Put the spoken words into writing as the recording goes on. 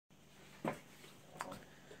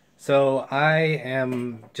So I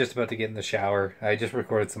am just about to get in the shower. I just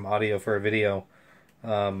recorded some audio for a video,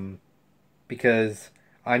 um, because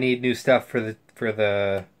I need new stuff for the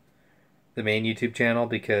main YouTube channel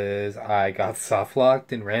because I got soft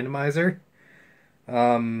locked in randomizer. So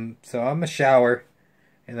I'm gonna shower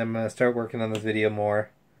and I'm gonna start working on this video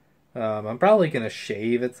more. I'm probably gonna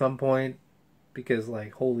shave at some point because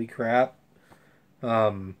like holy crap.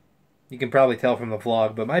 Um, you can probably tell from the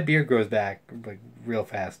vlog, but my beard grows back like real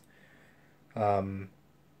fast. Um,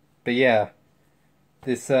 but yeah,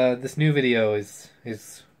 this new video is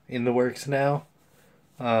in the works now.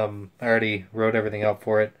 I already wrote everything up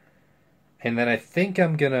for it, and then I think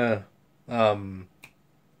I'm gonna um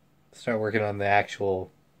start working on the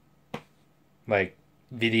actual like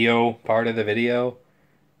video part of the video.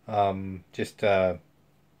 Just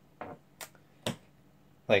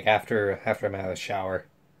like after I'm out of the shower.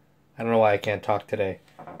 I don't know why I can't talk today.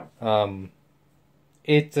 Um,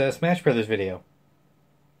 it's a Smash Brothers video,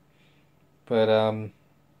 but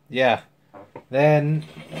yeah. Then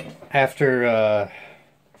after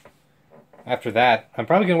that, I'm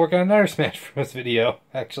probably gonna work on another Smash Bros. Video,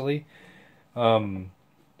 actually. Just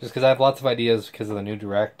because I have lots of ideas because of the new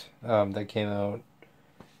Direct that came out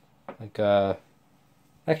like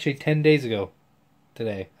actually 10 days ago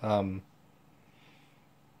today.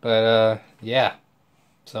 But yeah,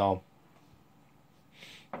 so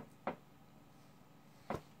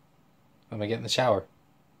I'm gonna get in the shower.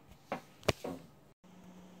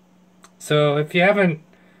 So if you haven't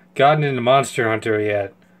gotten into Monster Hunter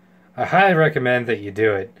yet, I highly recommend that you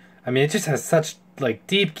do it. I mean, it just has such like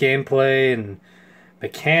deep gameplay and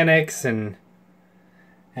mechanics and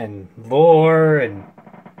lore and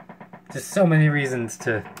just so many reasons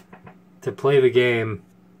to play the game.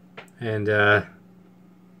 And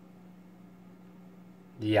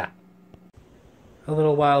yeah. A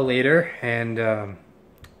little while later, and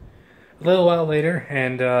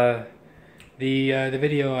the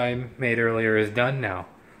video I made earlier is done now.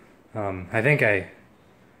 I don't think I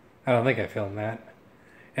filmed that.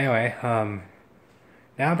 Anyway, now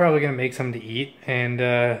I'm probably gonna make something to eat, and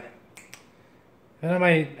then I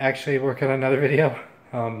might actually work on another video.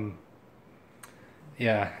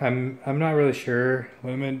 Yeah, I'm not really sure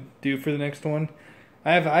what I'm gonna do for the next one.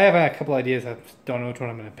 I have a couple ideas. I just don't know which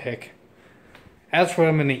one I'm gonna pick. As for what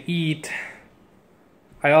I'm gonna eat,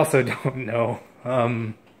 I also don't know. I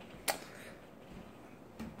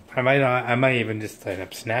might even just end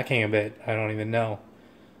up snacking a bit. I don't even know.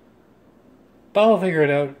 But I'll figure it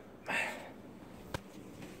out.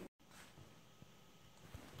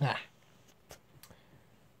 Ah.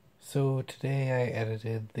 So today I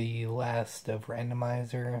edited the last of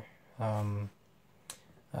Randomizer.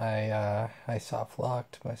 I soft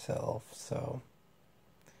locked myself, so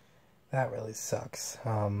that really sucks.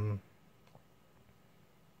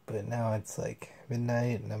 But now it's like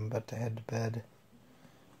midnight and I'm about to head to bed.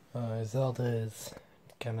 Zelda is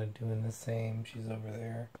kind of doing the same. She's over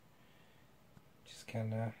there, just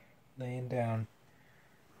kind of laying down.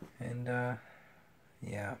 And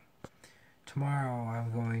yeah, tomorrow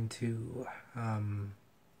I'm going to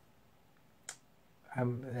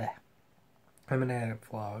I'm gonna edit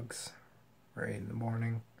vlogs right in the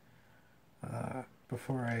morning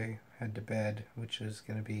before I head to bed, which is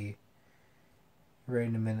gonna be right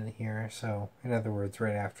in a minute here. So in other words,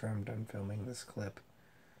 right after I'm done filming this clip.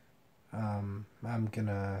 I'm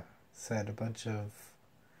gonna set a bunch of,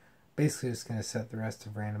 basically just gonna set the rest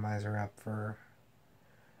of Randomizer up for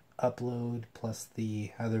upload, plus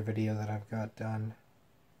the other video that I've got done.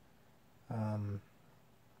 But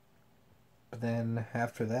then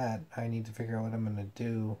after that, I need to figure out what I'm gonna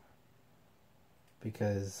do,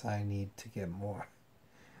 because I need to get more.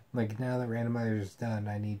 Like, now that Randomizer is done,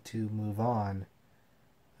 I need to move on.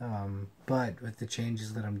 But with the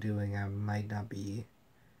changes that I'm doing, I might not be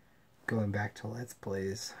going back to Let's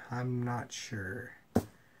Plays. I'm not sure,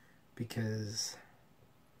 because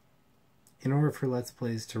in order for Let's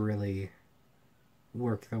Plays to really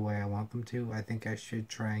work the way I want them to, I think I should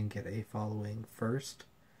try and get a following first.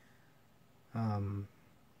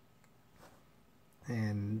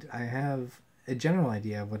 And I have a general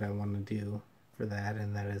idea of what I want to do for that,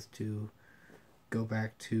 and that is to go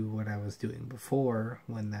back to what I was doing before,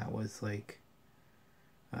 when that was like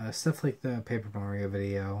stuff like the Paper Mario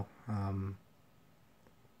video,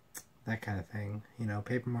 that kind of thing. You know,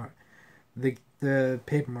 the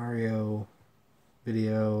Paper Mario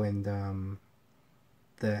video and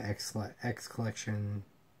the X Collection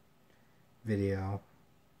video.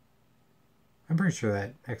 I'm pretty sure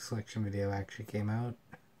that X Collection video actually came out.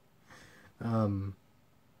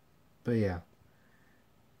 But yeah.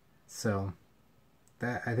 So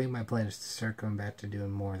I think my plan is to start going back to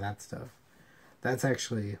doing more of that stuff. That's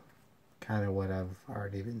actually kind of what I've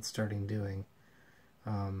already been starting doing.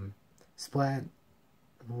 Splat.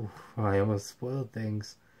 Ooh, I almost spoiled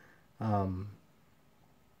things.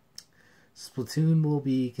 Splatoon will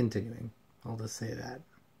be continuing. I'll just say that.